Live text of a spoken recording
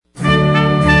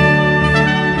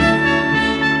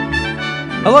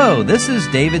Hello, this is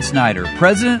David Snyder,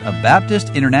 President of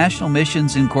Baptist International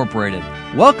Missions Incorporated,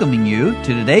 welcoming you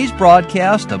to today's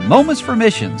broadcast of Moments for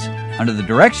Missions under the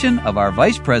direction of our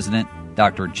Vice President,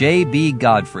 Dr. J.B.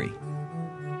 Godfrey.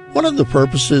 One of the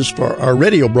purposes for our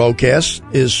radio broadcast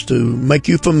is to make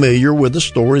you familiar with the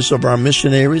stories of our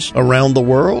missionaries around the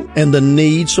world and the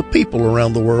needs of people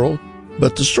around the world.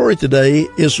 But the story today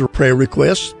is a prayer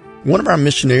request. One of our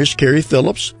missionaries, Carrie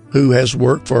Phillips, who has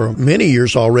worked for many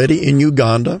years already in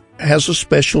Uganda, has a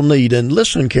special need. And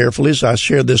listen carefully as I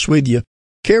share this with you.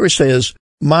 Carrie says,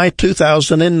 "My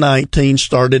 2019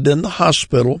 started in the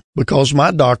hospital because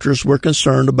my doctors were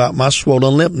concerned about my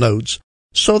swollen lymph nodes.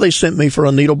 So they sent me for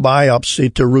a needle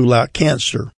biopsy to rule out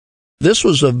cancer. This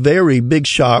was a very big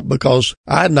shock because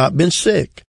I had not been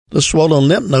sick. The swollen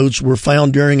lymph nodes were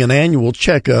found during an annual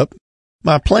checkup.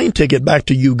 My plane ticket back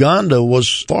to Uganda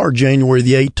was for January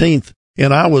the 18th,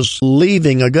 and I was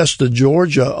leaving Augusta,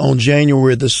 Georgia on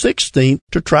January the 16th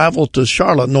to travel to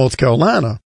Charlotte, North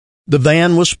Carolina. The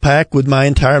van was packed with my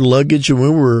entire luggage, and we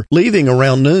were leaving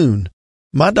around noon.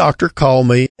 My doctor called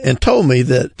me and told me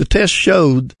that the test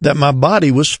showed that my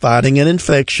body was fighting an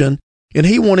infection, and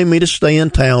he wanted me to stay in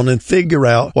town and figure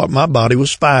out what my body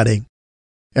was fighting.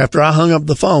 After I hung up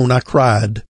the phone, I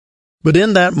cried. But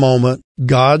in that moment,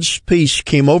 God's peace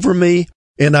came over me,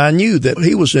 and I knew that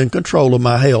He was in control of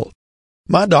my health.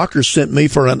 My doctor sent me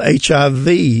for an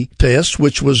HIV test,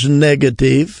 which was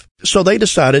negative, so they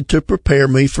decided to prepare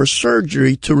me for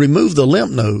surgery to remove the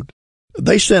lymph node.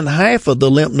 They sent half of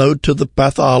the lymph node to the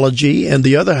pathology and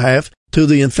the other half to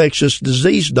the infectious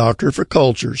disease doctor for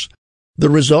cultures. The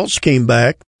results came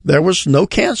back. There was no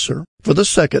cancer for the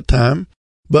second time,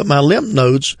 but my lymph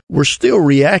nodes were still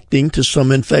reacting to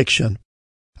some infection.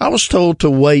 I was told to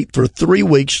wait for 3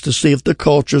 weeks to see if the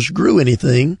cultures grew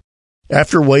anything.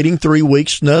 After waiting 3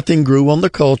 weeks, nothing grew on the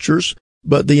cultures,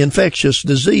 but the infectious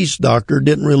disease doctor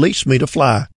didn't release me to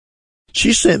fly.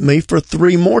 She sent me for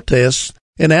 3 more tests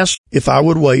and asked if I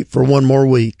would wait for 1 more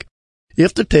week.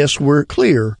 If the tests were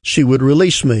clear, she would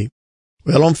release me.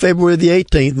 Well, on February the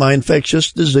 18th, my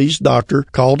infectious disease doctor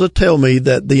called to tell me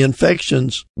that the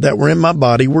infections that were in my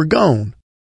body were gone.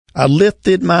 I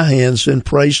lifted my hands in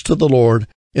praise to the Lord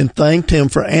and thanked Him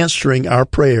for answering our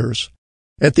prayers.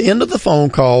 At the end of the phone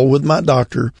call with my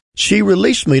doctor, she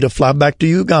released me to fly back to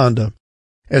Uganda.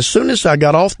 As soon as I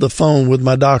got off the phone with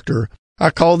my doctor,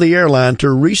 I called the airline to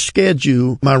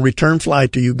reschedule my return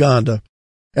flight to Uganda.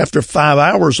 After 5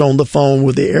 hours on the phone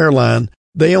with the airline,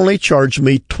 they only charged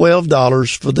me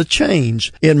 $12 for the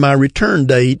change in my return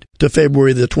date to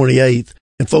February the 28th.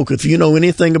 And folks, if you know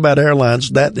anything about airlines,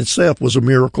 that itself was a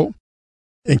miracle.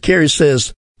 And Carrie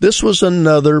says, this was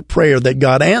another prayer that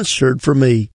God answered for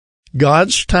me.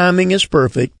 God's timing is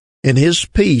perfect, and His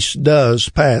peace does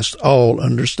pass all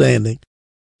understanding.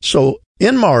 So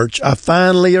in March, I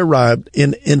finally arrived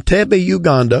in Entebbe,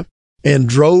 Uganda, and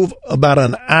drove about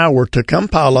an hour to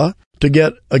Kampala to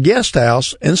get a guest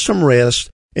house and some rest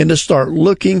and to start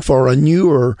looking for a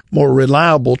newer, more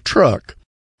reliable truck.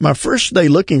 My first day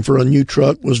looking for a new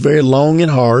truck was very long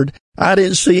and hard. I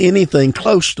didn't see anything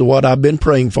close to what I've been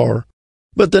praying for.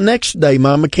 But the next day,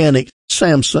 my mechanic,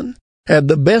 Samson, had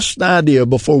the best idea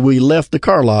before we left the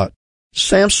car lot.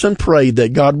 Samson prayed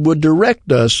that God would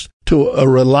direct us to a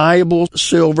reliable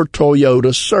silver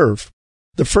Toyota Surf.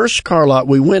 The first car lot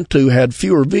we went to had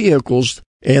fewer vehicles,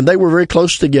 and they were very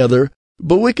close together,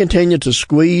 but we continued to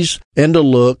squeeze and to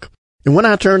look. And when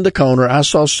I turned the corner, I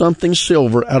saw something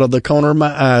silver out of the corner of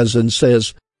my eyes and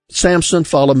says, "Samson,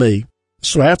 follow me."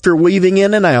 So after weaving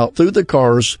in and out through the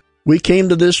cars, we came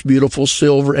to this beautiful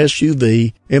silver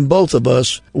SUV, and both of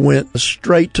us went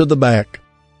straight to the back.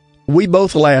 We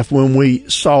both laughed when we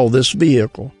saw this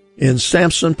vehicle, and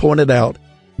Samson pointed out,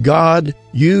 "God,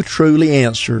 you truly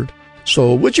answered."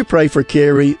 So would you pray for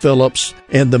Carrie Phillips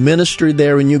and the ministry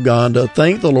there in Uganda?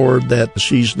 Thank the Lord that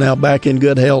she's now back in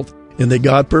good health and that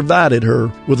God provided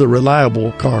her with a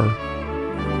reliable car.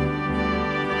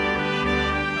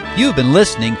 You've been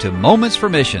listening to Moments for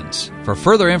Missions. For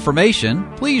further information,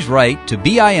 please write to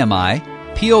BIMI,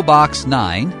 P.O. Box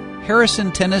 9,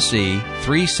 Harrison, Tennessee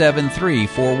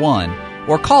 37341,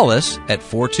 or call us at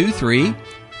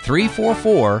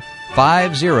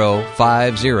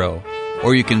 423-344-5050.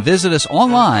 Or you can visit us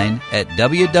online at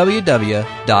www.bimi.org.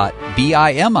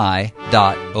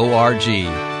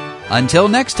 Until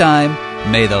next time,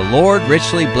 may the Lord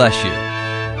richly bless you.